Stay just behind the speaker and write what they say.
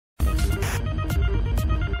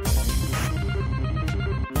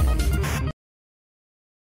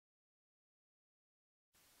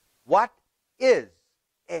what is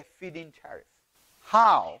a feed-in tariff?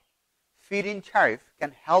 How feed-in tariff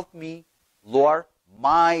can help me lower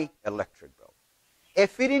my electric bill? A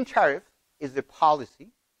feed-in tariff is a policy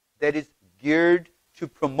that is geared to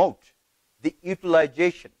promote the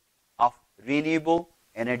utilization of renewable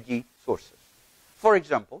energy sources. For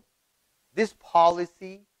example, this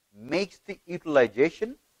policy makes the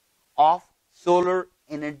utilization of solar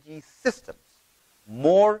energy systems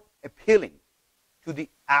more appealing to the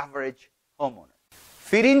average homeowner.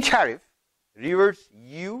 Feed-in tariff rewards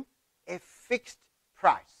you a fixed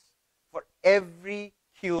price for every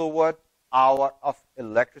kilowatt hour of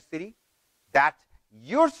electricity that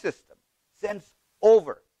your system sends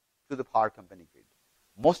over to the power company grid.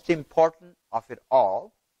 Most important of it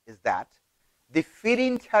all is that the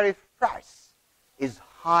feed-in tariff price is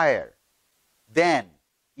higher than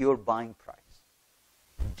your buying price.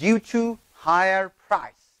 Due to higher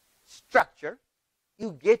price structure,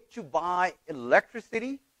 you get to buy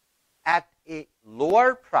electricity at a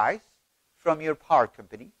lower price from your power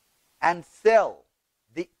company and sell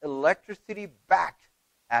the electricity back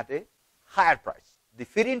at a higher price. The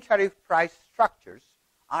feed-in tariff price structures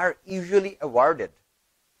are usually awarded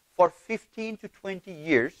for 15 to 20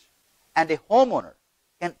 years, and a homeowner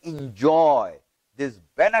can enjoy these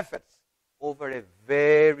benefits over a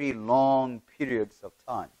very long periods of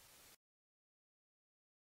time.